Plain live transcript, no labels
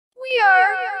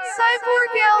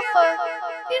OurLifeAsCyborgAlpha.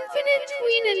 Infinite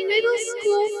tween in middle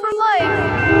school for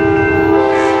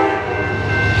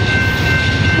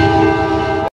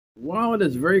life. While it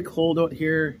is very cold out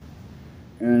here,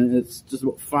 and it's just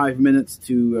about 5 minutes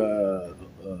to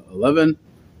 11,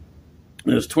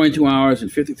 it's 22 hours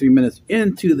and 53 minutes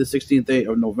into the 16th day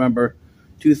of November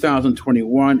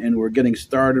 2021, and we're getting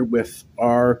started with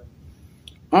our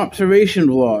observation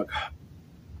vlog.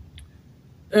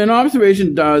 And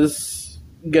observation does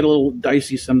get a little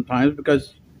dicey sometimes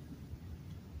because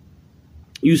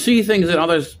you see things that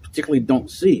others particularly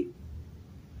don't see.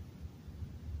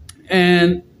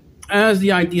 And as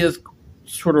the ideas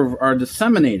sort of are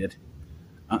disseminated,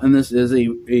 and this is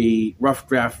a rough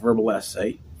draft verbal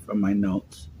essay from my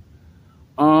notes,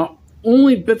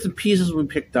 only bits and pieces were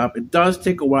picked up. It does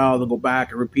take a while to go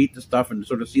back and repeat the stuff and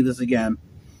sort of see this again.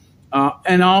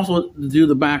 And also do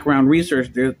the background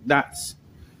research there. That's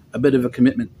a bit of a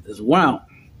commitment as well.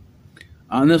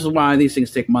 And this is why these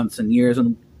things take months and years.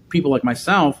 And people like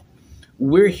myself,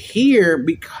 we're here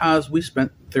because we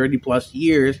spent 30 plus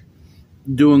years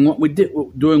doing what we did,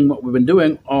 doing what we've been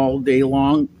doing all day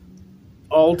long,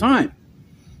 all the time.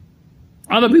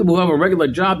 Other people who have a regular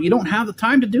job, you don't have the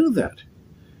time to do that.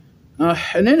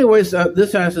 And anyways,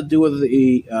 this has to do with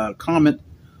a comment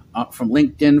from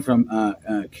LinkedIn from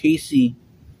Casey,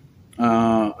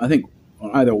 I think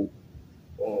either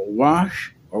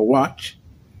Wash or Watch.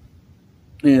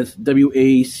 It's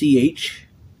W-A-C-H.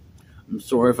 I'm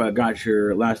sorry if I got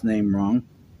your last name wrong.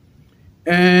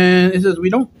 And it says we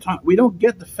don't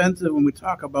get defensive when we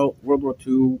talk about World War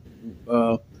II,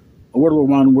 World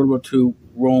War I, World War II,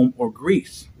 Rome, or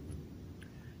Greece.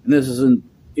 And this is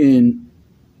in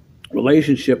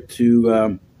relationship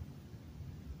to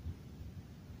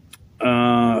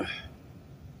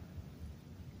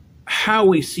how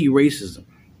we see racism.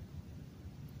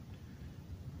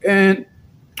 And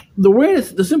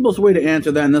the simplest way to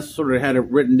answer that, and this sort of had it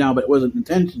written down, but it wasn't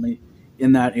intentionally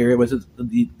in that area, was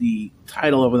the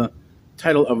title of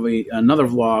another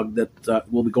vlog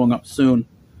that will be going up soon,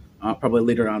 probably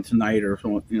later on tonight or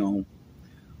so,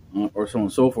 or so on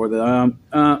and so forth.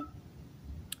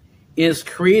 Is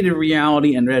Created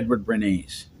Reality and Edward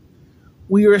Bernays.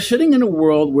 We are sitting in a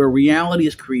world where reality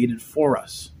is created for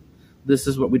us. This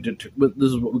is what we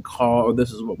call, or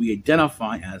this is what we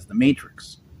identify as the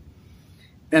Matrix.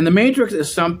 And the Matrix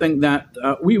is something that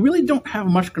we really don't have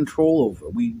much control over.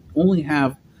 We only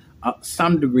have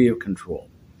some degree of control.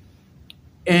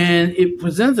 And it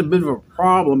presents a bit of a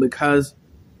problem because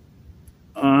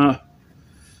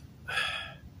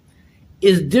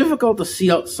it's difficult to see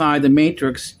outside the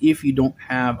Matrix if you don't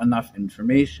have enough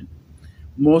information.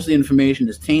 Most of the information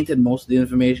is tainted, most of the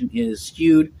information is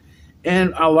skewed,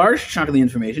 and a large chunk of the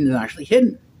information is actually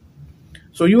hidden.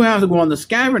 So you have to go on the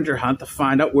scavenger hunt to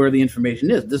find out where the information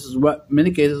is. This is what, in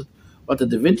many cases, what the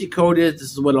Da Vinci Code is.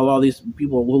 This is what a lot of these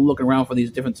people will look around for,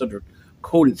 these different sort of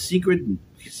coded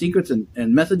secrets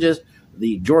and messages.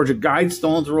 The Georgia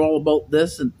Guidestones are all about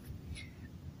this. And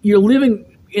you're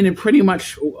living in it pretty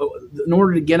much, in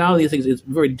order to get out of these things, it's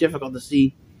very difficult to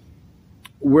see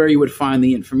where you would find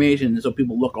the information. And so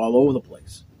people look all over the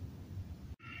place.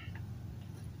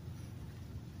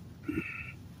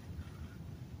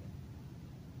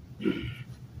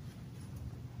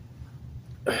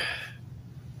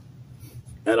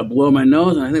 I had to blow my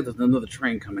nose, and I think there's another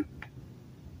train coming.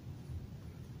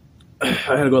 I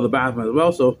had to go to the bathroom as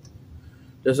well, so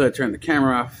just as I turned the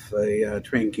camera off, a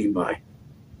train came by.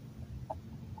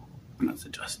 Let's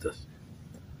adjust this.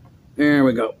 There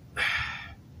we go.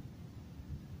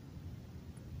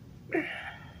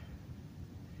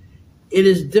 It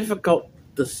is difficult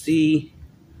to see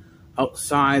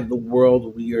outside the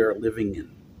world we are living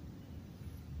in.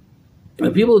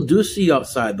 And people who do see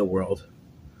outside the world,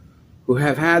 who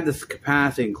have had this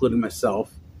capacity, including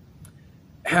myself,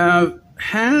 have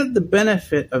had the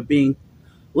benefit of being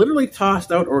literally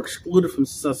tossed out or excluded from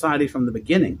society from the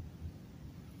beginning.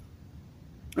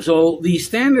 So the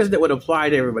standards that would apply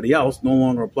to everybody else no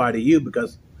longer apply to you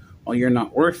because, well, you're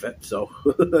not worth it. So,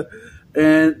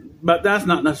 but that's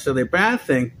not necessarily a bad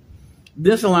thing.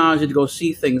 This allows you to go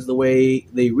see things the way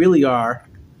they really are,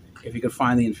 if you can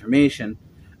find the information.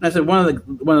 And I said one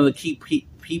of the key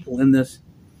people in this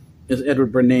is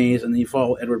Edward Bernays, and then you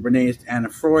follow Edward Bernays to Anna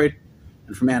Freud,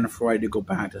 and from Anna Freud you go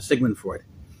back to Sigmund Freud.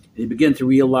 And you begin to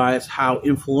realize how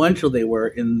influential they were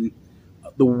in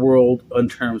the world in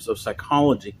terms of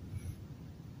psychology.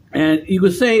 And you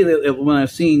could say that when I've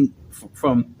seen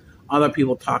from other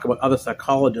people talk about other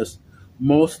psychologists,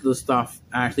 most of the stuff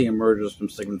actually emerges from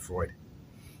Sigmund Freud.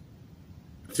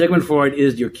 Sigmund Freud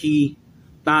is your key.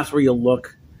 That's where you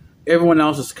look. everyone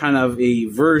else is kind of a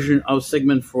version of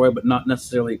Sigmund Freud, but not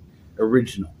necessarily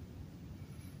original.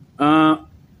 So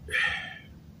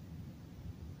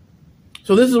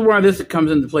this is where this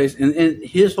comes into place. And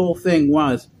his whole thing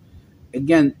was,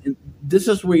 again, this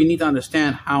is where you need to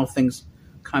understand how things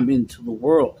come into the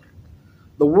world.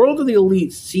 The world of the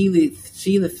elites see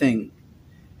the thing,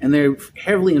 and they're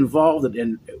heavily involved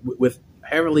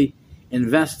heavily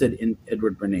invested in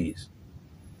Edward Bernays.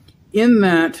 In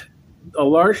that, a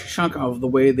large chunk of the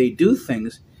way they do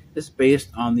things is based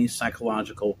on these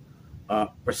psychological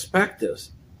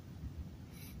perspectives.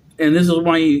 And this is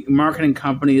why marketing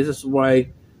companies, this is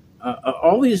why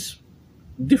all these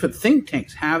different think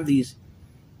tanks have these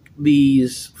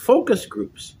focus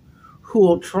groups who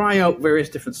will try out various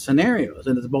different scenarios.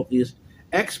 And it's about these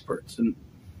experts and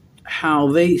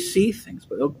how they see things.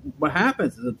 But what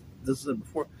happens is, this is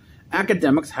before,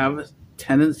 academics have a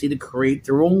tendency to create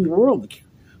their own world,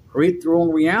 create their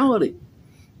own reality.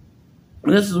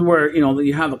 And this is where,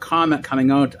 you have a comment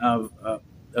coming out of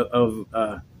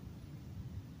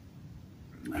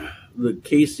the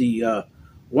Casey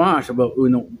Wash about,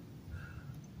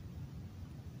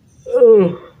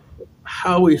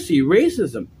 how we see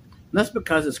racism. And that's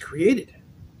because it's created.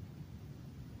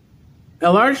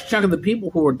 A large chunk of the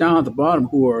people who are down at the bottom,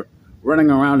 who are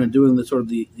running around and doing the sort of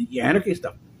the anarchy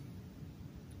stuff,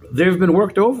 they've been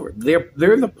worked over. They're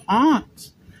the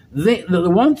pawns. The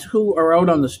ones who are out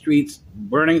on the streets,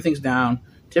 burning things down,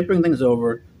 tipping things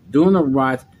over, doing the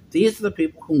riots, these are the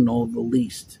people who know the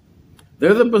least.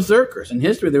 They're the berserkers. In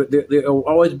history, there have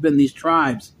always been these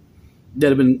tribes that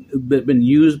have been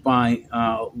used by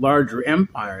larger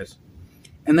empires.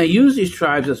 And they use these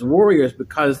tribes as warriors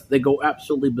because they go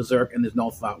absolutely berserk and there's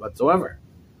no thought whatsoever.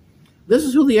 This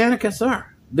is who the anarchists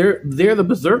are. They're the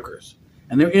berserkers.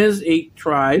 And there is a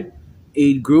tribe,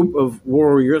 a group of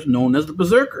warriors known as the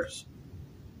berserkers.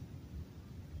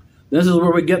 This is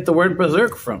where we get the word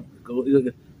berserk from.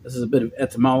 This is a bit of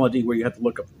etymology where you have to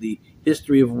look up the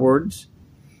history of words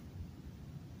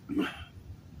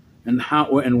and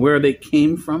how and where they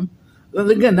came from.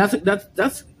 Again,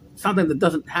 that's something that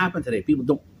doesn't happen today. People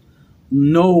don't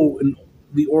know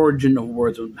the origin of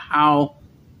words and how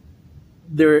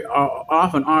there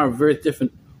often are very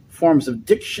different forms of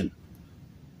diction.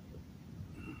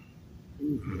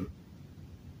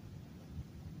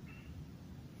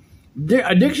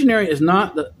 A dictionary is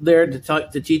not there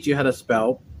to teach you how to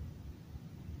spell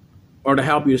or to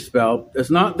help you spell. It's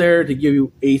not there to give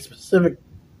you a specific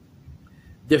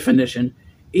definition.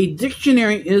 A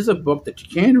dictionary is a book that you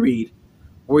can read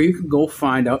where you can go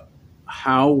find out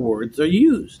how words are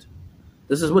used.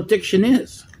 This is what diction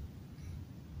is.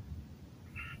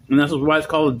 And that's why it's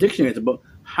called a dictionary. It's about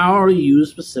how to use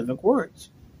specific words.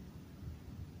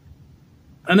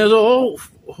 And there's a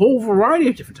whole variety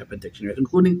of different types of dictionaries,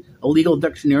 including a legal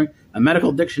dictionary, a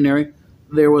medical dictionary.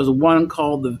 There was one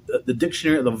called the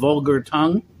Dictionary of the Vulgar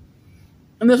Tongue.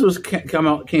 And this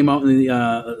came out in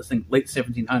the late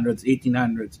 1700s,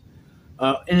 1800s.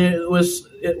 And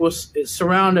it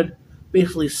surrounded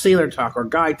basically sailor talk or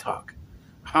guy talk,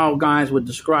 how guys would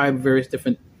describe various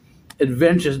different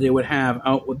adventures they would have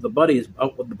out with the buddies,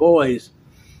 out with the boys,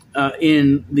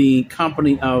 in the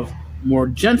company of more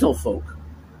gentle folk.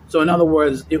 So in other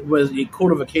words, it was a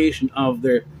codification of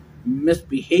their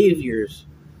misbehaviors,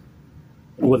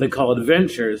 what they call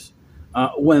adventures,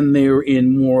 when they were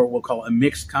in more, we'll call it a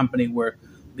mixed company where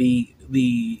the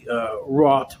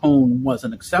raw tone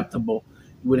wasn't acceptable.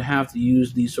 You would have to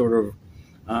use these sort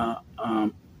of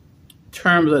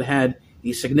terms that had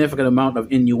a significant amount of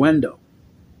innuendo.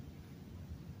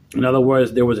 In other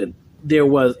words, there was a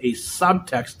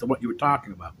subtext to what you were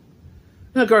talking about.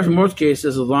 And of course, in most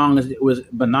cases, as long as it was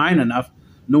benign enough,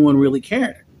 no one really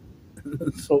cared.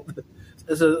 So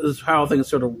this is how things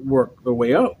sort of work their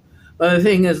way out. But the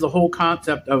thing is, the whole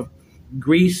concept of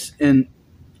Greece and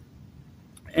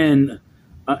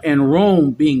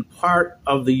Rome being part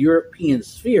of the European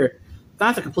sphere,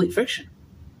 that's a complete fiction.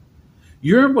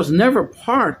 Europe was never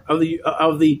part of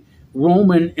the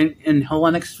Roman and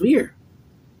Hellenic sphere.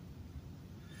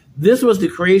 This was the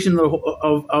creation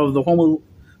of the Homo.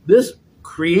 This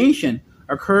creation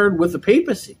occurred with the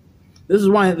papacy. This is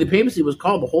why the papacy was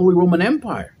called the Holy Roman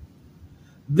Empire.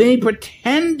 They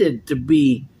pretended to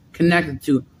be connected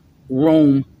to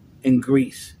Rome and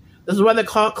Greece. This is why they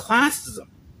call it classism.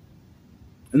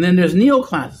 And then there's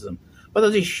neoclassicism. But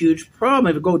there's a huge problem.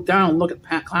 If you go down and look at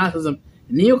classism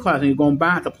and neoclassicism, you're going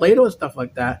back to Plato and stuff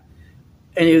like that,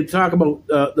 and you talk about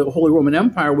the Holy Roman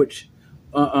Empire, which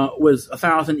was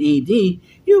 1000 AD,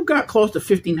 you've got close to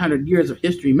 1,500 years of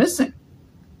history missing.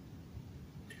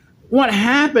 What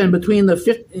happened in those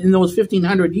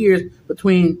 1,500 years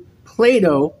between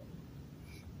Plato,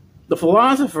 the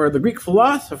philosopher, the Greek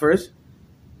philosophers,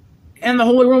 and the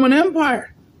Holy Roman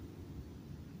Empire,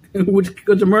 which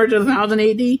emerged in 1000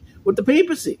 AD with the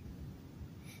papacy.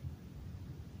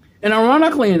 And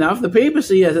ironically enough, the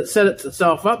papacy, as it set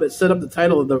itself up, it set up the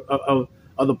title of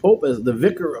the Pope as the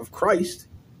Vicar of Christ.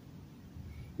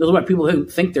 This is why people who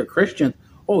think they're Christians.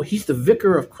 Oh, he's the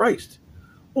Vicar of Christ.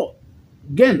 Well,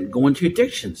 again, go into your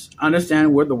dictions.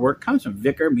 Understand where the word comes from.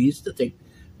 Vicar means to take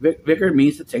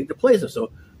the place of.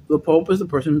 So the Pope is the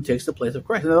person who takes the place of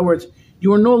Christ. In other words,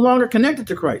 you are no longer connected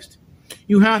to Christ.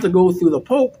 You have to go through the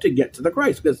Pope to get to the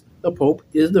Christ, because the Pope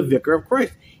is the Vicar of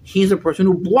Christ. He's the person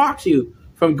who blocks you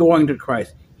from going to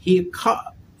Christ. He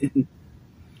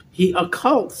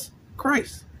occults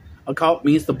Christ. Occult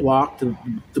means to block, to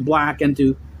black, and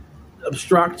to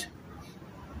obstruct.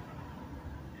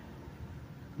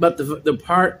 But the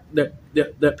part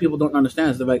that people don't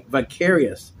understand is the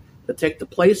vicarious, to take the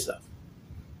place of,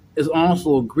 is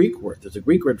also a Greek word. There's a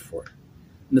Greek word for it.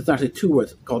 And it's actually two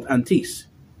words called antis.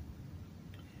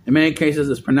 In many cases,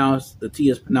 the T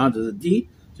is pronounced as a D,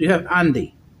 so you have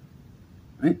andi.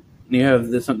 Right? And you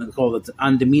have something called the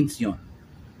andimension.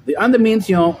 The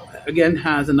andimension, again,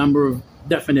 has a number of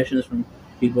definitions from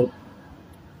people,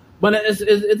 but it's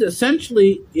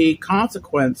essentially a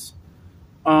consequence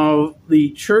of the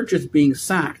churches being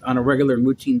sacked on a regular and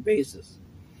routine basis.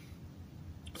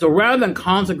 So rather than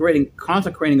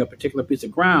consecrating a particular piece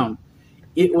of ground,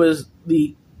 it was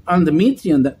the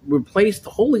andimension that replaced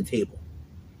the holy table.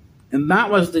 And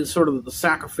that was the sort of the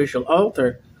sacrificial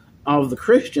altar of the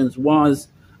Christians, was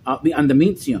the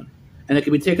andimension. And it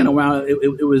could be taken a while.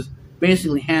 It was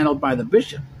basically handled by the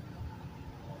bishop.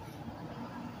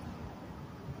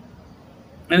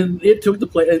 And it took the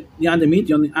place, the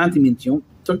andimension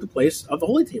took the place of the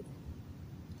holy table.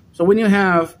 So when you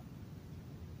have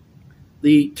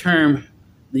the term,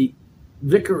 the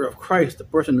Vicar of Christ, the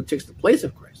person who takes the place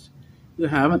of Christ, you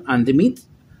have an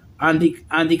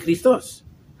antichristos,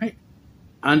 right?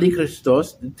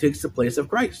 Antichristos takes the place of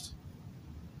Christ.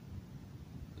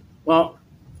 Well,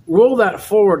 roll that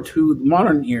forward to the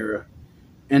modern era,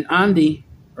 and andi,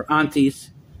 or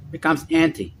antis, becomes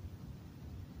anti.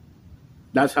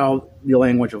 That's how the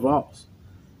language evolves.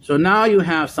 So now you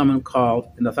have someone called,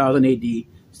 in 1000 AD,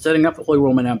 setting up the Holy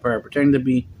Roman Empire, pretending to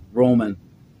be Roman,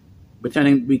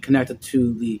 pretending to be connected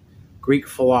to the Greek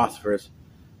philosophers,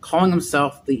 calling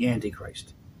himself the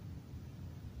Antichrist.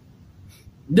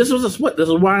 This was a split. This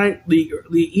is why the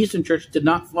Eastern Church did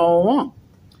not follow along.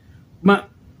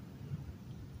 But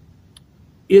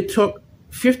it took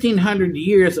 1,500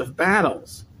 years of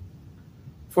battles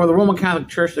for the Roman Catholic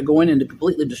Church to go in and to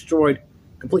completely destroy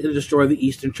the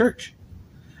Eastern Church.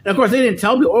 And of course, they didn't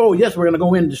tell people, oh, yes, we're going to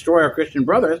go in and destroy our Christian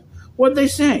brothers. What did they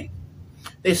say?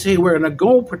 They say, we're going to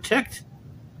go protect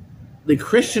the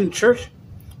Christian church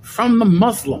from the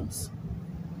Muslims.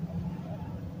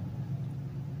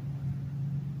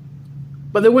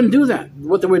 But they wouldn't do that.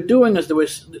 What they were doing is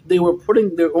they were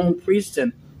putting their own priests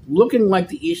in, looking like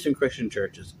the Eastern Christian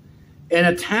churches, and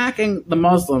attacking the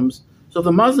Muslims, so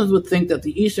the Muslims would think that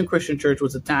the Eastern Christian church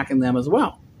was attacking them as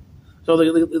well. So they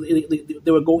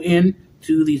would go in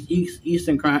to these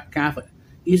Eastern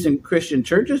Christian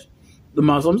churches, the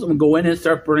Muslims, would go in and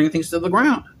start burning things to the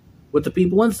ground with the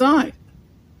people inside.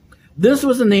 This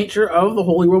was the nature of the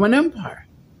Holy Roman Empire.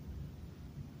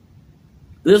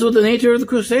 This was the nature of the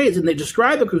Crusades, and they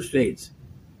describe the Crusades.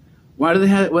 Why do they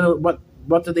have?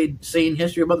 What did they say in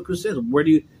history about the Crusades? Where do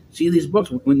you see these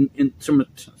books in some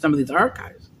of these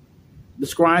archives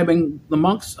describing the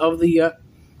monks of the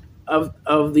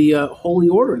Holy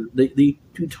Order, the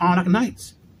Teutonic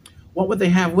Knights? What would they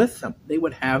have with them? They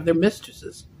would have their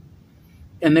mistresses,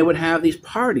 and they would have these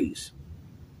parties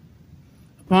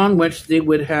upon which they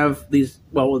would have these,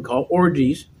 what we'll call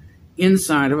orgies,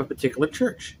 inside of a particular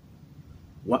church.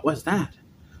 What was that?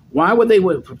 Why would they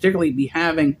particularly be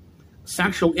having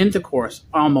sexual intercourse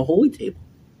on the holy table?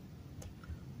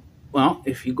 Well,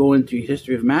 if you go into your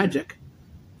history of magic,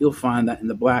 you'll find that in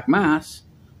the Black Mass,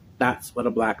 that's what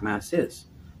a Black Mass is.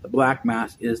 The Black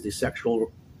Mass is the sex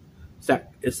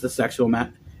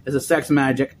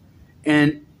magic,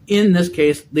 and in this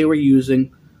case, they were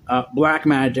using black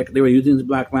magic. They were using the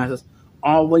Black Masses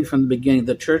all the way from the beginning.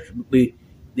 The church, the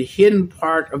hidden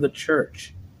part of the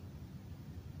church,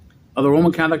 of the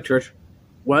Roman Catholic Church,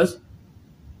 was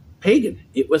pagan.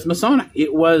 It was Masonic.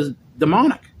 It was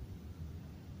demonic.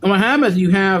 And what happens,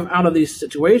 you have, out of this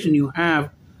situation, you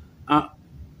have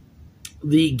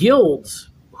the guilds,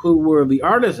 who were the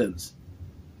artisans.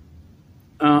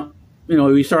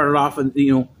 We started off at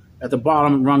the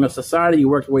bottom rung of society. You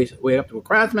worked your way up to a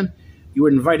craftsman. You were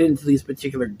invited into these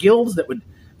particular guilds that would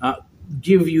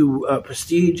give you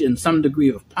prestige and some degree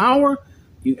of power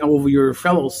over your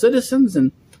fellow citizens,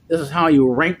 and this is how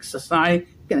you rank society.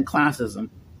 Again, classism.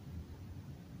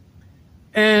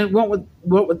 And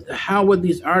how would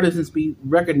these artisans be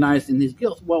recognized in these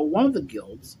guilds? Well, one of the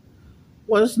guilds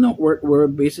were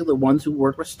basically the ones who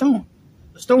worked with stone,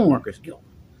 the Stoneworkers Guild.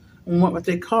 And what were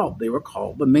they called? They were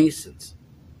called the Masons.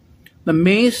 The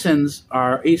Masons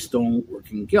are a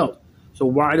stoneworking guild. So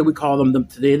why do we call them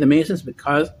today the Masons?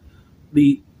 Because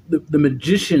the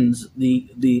magicians,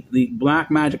 the black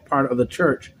magic part of the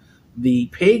church, the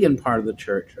pagan part of the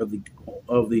church of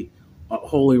the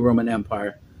Holy Roman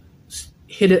Empire,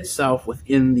 hid itself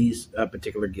within these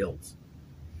particular guilds.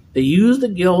 They used the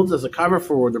guilds as a cover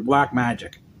for their black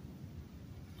magic.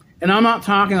 And I'm not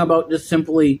talking about just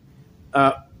simply.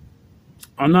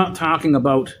 I'm not talking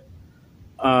about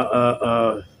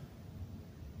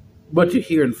what you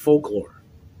hear in folklore.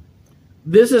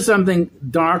 This is something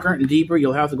darker and deeper.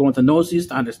 You'll have to go into gnosis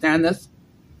to understand this.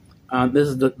 This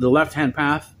is the left-hand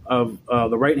path of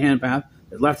the right-hand path.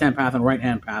 There's left-hand path and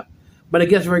right-hand path. But it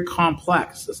gets very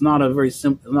complex. It's not a very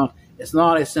simple. It's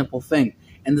not a simple thing.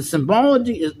 And the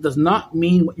symbology does not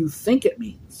mean what you think it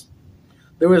means.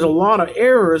 There is a lot of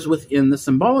errors within the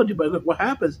symbology. But what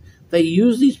happens? They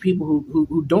use these people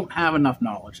who don't have enough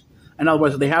knowledge. In other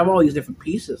words, they have all these different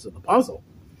pieces of the puzzle,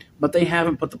 but they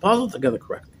haven't put the puzzle together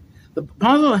correctly. The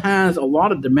puzzle has a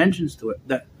lot of dimensions to it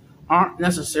that aren't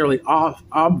necessarily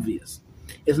obvious.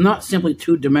 It's not simply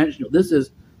two-dimensional. This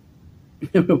is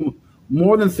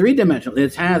more than three-dimensional.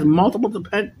 It has multiple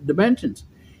dimensions.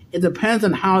 It depends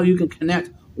on how you can connect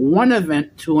one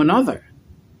event to another.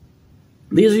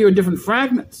 These are your different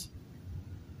fragments.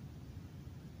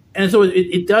 And so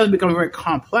it does become very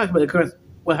complex, but of course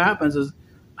what happens is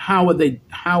how would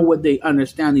they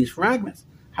understand these fragments?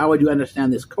 How would you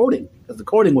understand this coding? Because the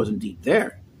coding wasn't deep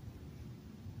there.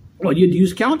 Well, you'd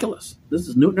use calculus. This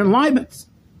is Newton and Leibniz.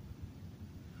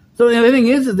 So the thing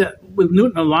is that with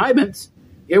Newton and Leibniz,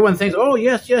 everyone thinks, oh,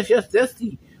 yes, that's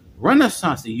the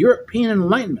Renaissance, the European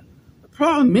Enlightenment. The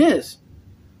problem is,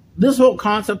 this whole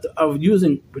concept of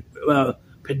using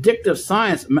predictive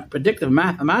science, predictive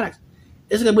mathematics,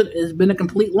 has been a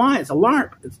complete lie. It's a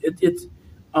LARP. It's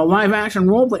a live-action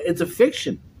roleplay. It's a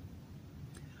fiction.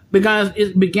 Because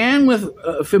it began with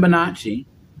Fibonacci,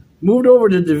 moved over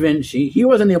to Da Vinci. He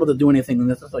wasn't able to do anything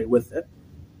necessarily with it.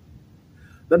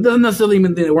 That doesn't necessarily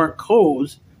mean that they weren't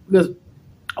codes, because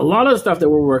a lot of the stuff that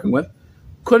we're working with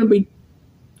couldn't be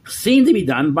seen to be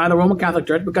done by the Roman Catholic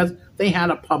Church because they had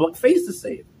a public face to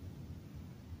save.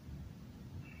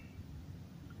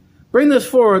 Bring this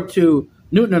forward to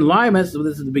Newton and Leibniz. So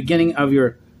this is the beginning of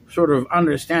your sort of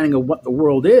understanding of what the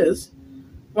world is.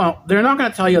 Well, they're not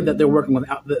going to tell you that they're working with,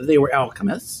 they were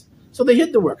alchemists. So they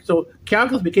hit the work. So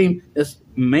calculus became this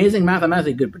amazing mathematics.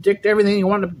 They could predict everything you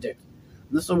wanted to predict.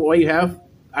 And this is why you have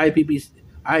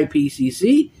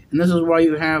IPCC, and this is why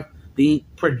you have the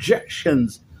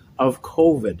projections of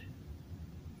COVID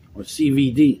or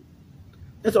CVD.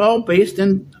 It's all based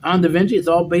on Da Vinci. It's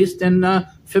all based in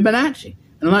Fibonacci.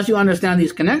 And unless you understand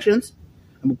these connections,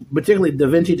 particularly Da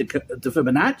Vinci to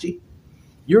Fibonacci,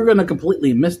 you're going to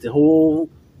completely miss the whole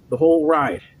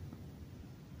ride.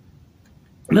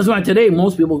 And that's why today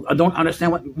most people don't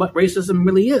understand what racism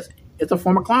really is. It's a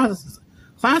form of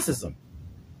classism.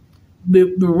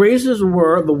 The races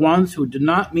were the ones who did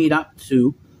not meet up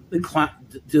to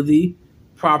the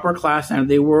proper class standard.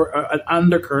 They were an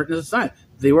undercurrent in society.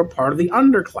 They were part of the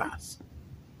underclass.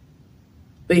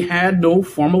 They had no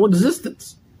formal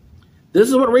existence. This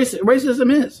is what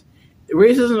racism is.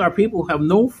 Racism are people who have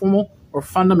no formal or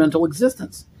fundamental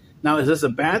existence. Now, is this a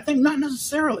bad thing? Not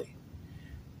necessarily.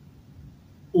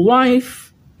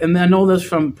 Life, and I know this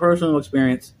from personal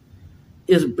experience,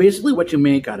 is basically what you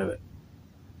make out of it.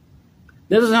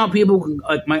 This is how people,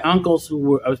 like my uncles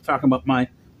I was talking about my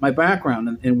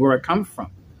background and where I come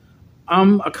from.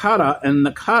 I'm Akata, and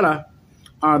Akata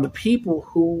are the people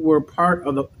who were part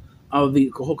of the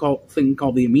whole thing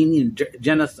called the Armenian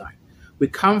genocide. We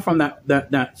come from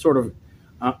that sort of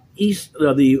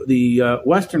the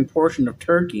western portion of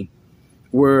Turkey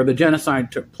where the genocide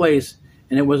took place,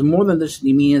 and it was more than just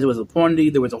the Armenians. It was the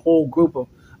Pondi. There was a whole group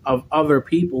of other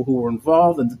people who were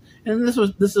involved, and this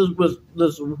is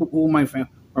who my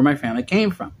family came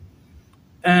from.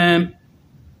 And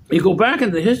you go back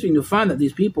into the history, and you'll find that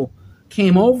these people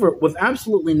came over with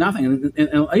absolutely nothing.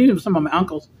 And even some of my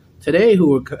uncles today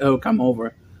who come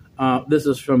over, this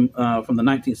is from the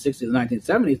 1960s and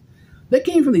 1970s. They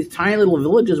came from these tiny little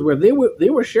villages where they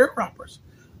were sharecroppers.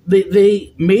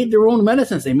 They made their own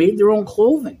medicines. They made their own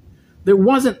clothing. There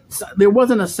wasn't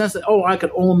a sense that, oh, I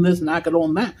could own this and I could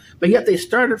own that. But yet they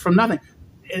started from nothing.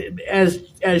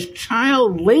 as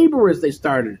child laborers they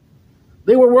started.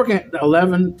 They were working at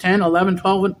 11, 10, 11,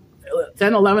 12,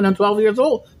 10, 11, and 12 years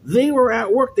old. They were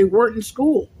at work. They weren't in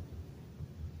school.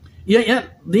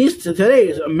 Yet these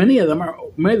today, many of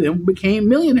them became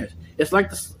millionaires. It's like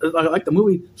the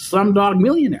movie Slumdog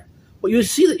Millionaire. But you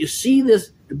see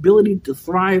this ability to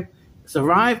thrive,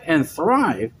 survive, and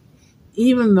thrive,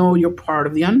 even though you're part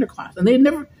of the underclass. And they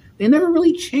never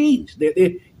really changed.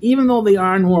 They even though they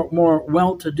are more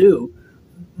well-to-do,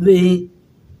 they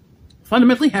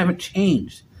fundamentally haven't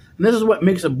changed. And this is what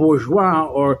makes a bourgeois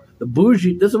or the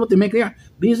bougie. This is what they make they are.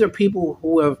 These are people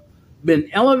who have been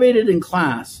elevated in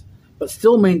class, but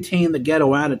still maintain the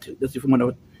ghetto attitude. This, if you want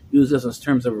to use this in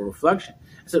terms of a reflection.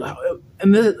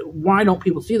 Why don't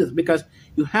people see this? Because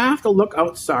you have to look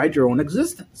outside your own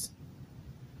existence.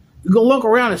 You go look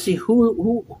around and see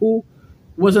who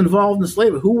was involved in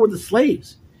slavery. Who were the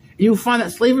slaves? And you find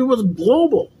that slavery was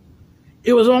global.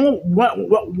 It was all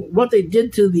what they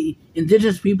did to the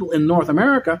indigenous people in North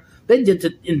America, they did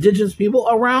to indigenous people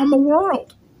around the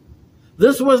world.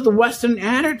 This was the Western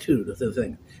attitude of the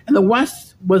thing. And the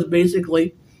West was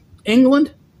basically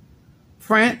England,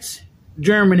 France,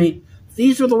 Germany.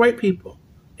 These were the white people.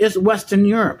 It's Western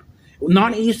Europe.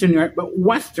 Not Eastern Europe, but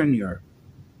Western Europe.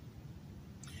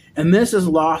 And this is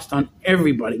lost on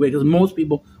everybody because most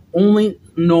people only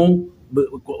know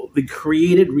the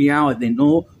created reality. They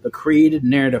know the created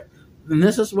narrative. And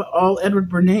this is what all Edward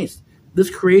Bernays. This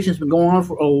creation has been going on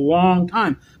for a long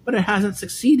time, but it hasn't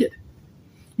succeeded.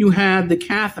 You had the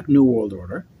Catholic New World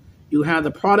Order. You had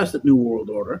the Protestant New World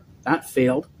Order. That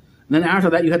failed. And then after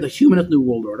that, you had the Humanist New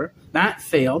World Order. That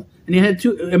failed. And you had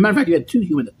two, as a matter of fact, you had two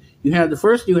humanists. You had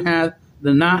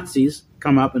the Nazis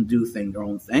come up and do their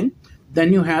own thing.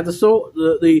 Then you had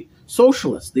the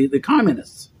socialists, the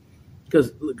communists.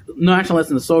 Because nationalists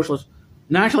and the socialists,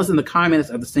 nationalists and the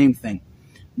communists are the same thing.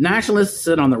 Nationalists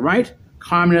sit on the right,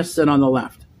 communists sit on the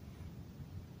left.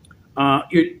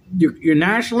 Your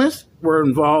nationalists were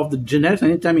involved in genetics.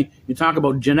 Anytime you talk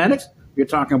about genetics, you're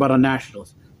talking about a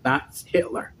nationalist. That's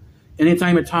Hitler.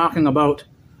 Anytime you're talking about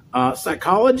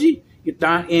psychology,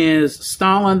 that is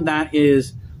Stalin, that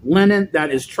is Lenin,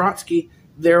 that is Trotsky.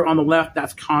 There on the left,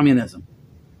 that's communism.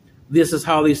 This is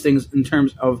how these things, in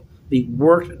terms of the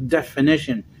worked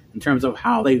definition, in terms of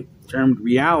how they termed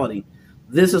reality,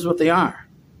 this is what they are.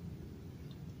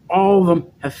 All of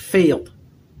them have failed.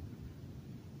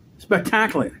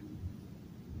 Spectacular.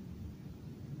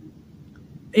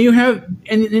 And you have,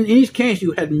 and in each case,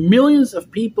 you had millions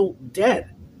of people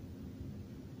dead.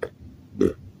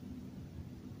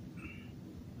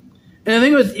 And the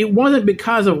thing was, it wasn't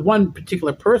because of one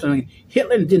particular person. I mean,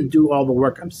 Hitler didn't do all the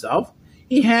work himself.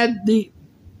 He had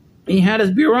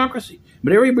his bureaucracy.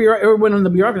 But everyone in the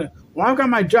bureaucracy, well, I've got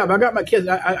my job, I've got my kids,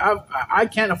 I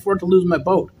can't afford to lose my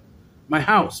boat, my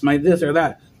house, my this or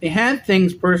that. They had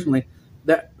things personally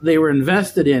that they were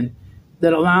invested in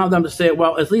that allowed them to say,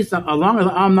 well, at least as long as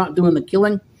I'm not doing the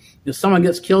killing, if someone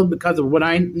gets killed because of what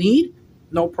I need,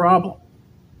 no problem.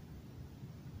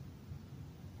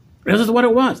 This is what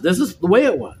it was. This is the way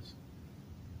it was.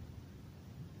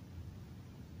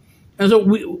 And so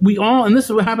we all, and this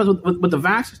is what happens with the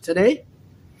vaxxers today.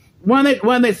 When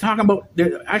they talk about,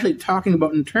 they're actually talking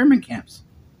about internment camps,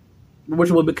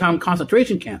 which will become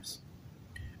concentration camps,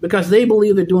 because they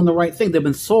believe they're doing the right thing. They've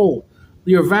been sold.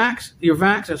 Your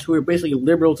vaxxers, who are basically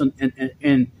liberals,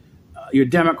 and your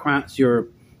Democrats,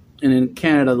 and in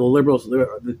Canada, the liberals,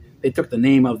 they took the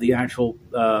name of the actual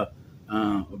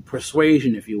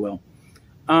persuasion, if you will.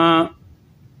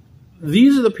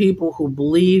 These are the people who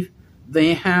believe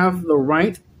they have the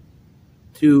right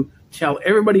to tell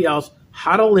everybody else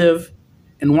how to live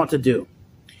and what to do.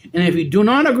 And if you do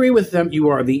not agree with them, you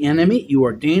are the enemy, you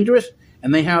are dangerous,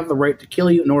 and they have the right to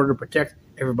kill you in order to protect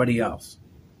everybody else.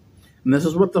 And this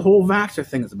is what the whole vaxxer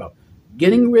thing is about.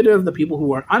 Getting rid of the people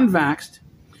who are unvaxxed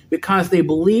because they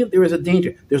believe there is a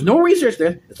danger. There's no research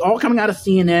there. It's all coming out of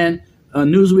CNN,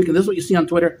 Newsweek, and this is what you see on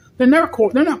Twitter. They're not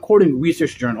quoting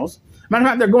research journals. Matter of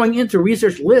fact, they're going into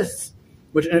research lists,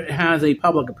 which has a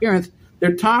public appearance.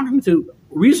 They're talking to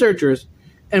researchers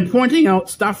and pointing out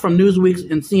stuff from Newsweek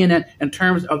and CNN in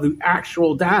terms of the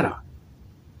actual data.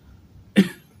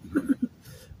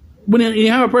 When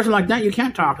you have a person like that, you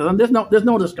can't talk to them. There's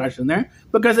no discussion there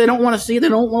because they don't want to see, they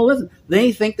don't want to listen.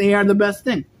 They think they are the best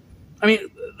thing. I mean,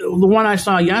 the one I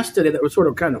saw yesterday that was sort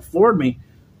of kind of floored me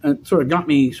and sort of got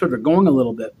me sort of going a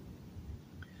little bit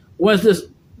was this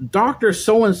Dr.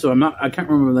 So-and-so. I can't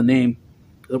remember the name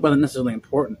because it wasn't necessarily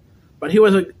important, but he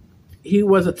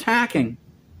was attacking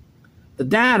the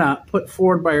data put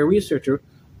forward by a researcher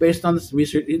based on this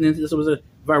research. This was a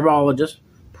virologist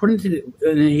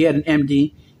and he had an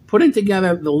MD, putting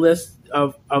together the list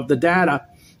of the data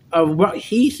of what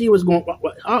he was going,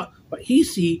 what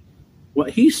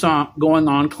he saw going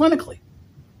on clinically.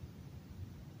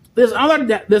 This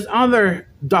other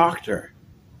doctor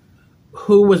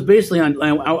who was basically on,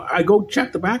 I go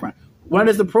check the background. What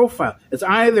is the profile? It's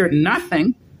either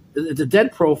nothing, it's a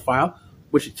dead profile,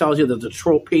 which tells you that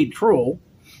the paid troll,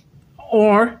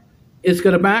 or it's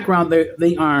got a background.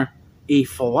 They are a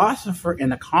philosopher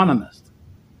and economist.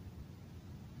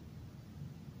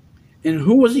 And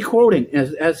who was he quoting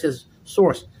as his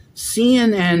source?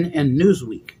 CNN and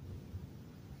Newsweek.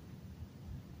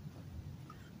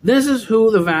 This is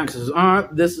who the vaxxers are.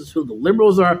 This is who the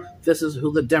liberals are. This is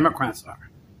who the Democrats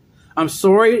are. I'm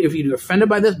sorry if you're offended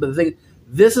by this, but the thing,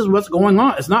 this is what's going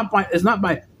on. It's not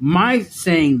by my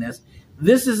saying this.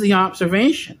 This is the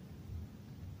observation.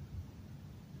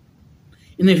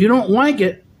 And if you don't like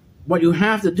it, what you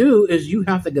have to do is you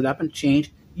have to get up and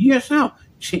change yourself.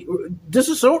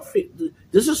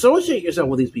 Disassociate yourself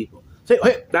with these people. Say,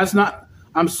 hey, that's not.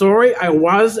 I'm sorry. I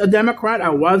was a Democrat. I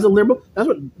was a liberal.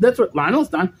 That's what Lionel's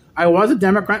done. I was a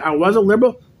Democrat. I was a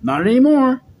liberal. Not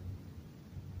anymore.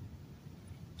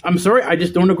 I'm sorry. I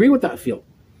just don't agree with that field.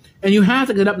 And you have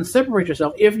to get up and separate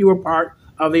yourself if you are part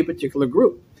of a particular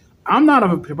group. I'm not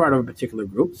part of a particular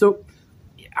group, so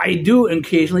I do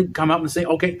occasionally come up and say,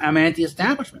 okay, I'm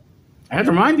anti-establishment. I have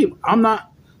to remind people, I'm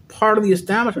not part of the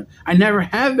establishment. I never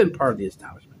have been part of the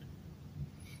establishment.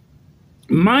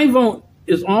 My vote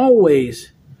is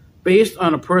always based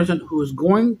on a person who is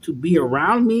going to be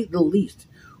around me the least,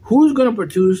 who's going to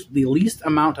produce the least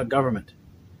amount of government.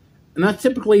 And that's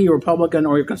typically your Republican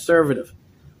or your conservative,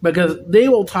 because they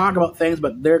will talk about things,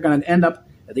 but they're going to end up,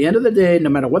 at the end of the day, no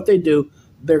matter what they do,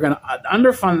 they're going to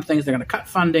underfund things, they're going to cut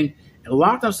funding, and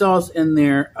lock themselves in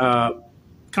their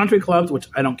country clubs, which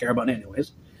I don't care about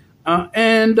anyways.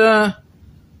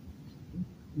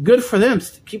 Good for them.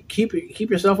 Keep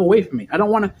yourself away from me. I don't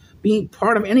want to be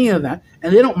part of any of that.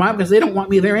 And they don't mind because they don't want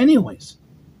me there anyways.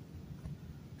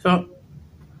 So,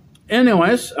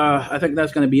 anyways, I think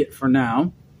that's going to be it for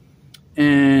now.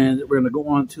 And we're going to go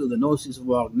on to the No Season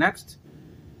Vlog next.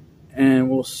 And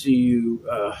we'll see you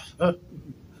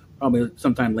probably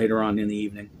sometime later on in the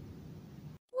evening.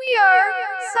 We are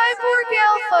Cyborg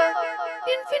Alpha,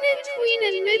 Infinite Tween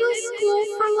and Middle School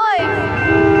for Life.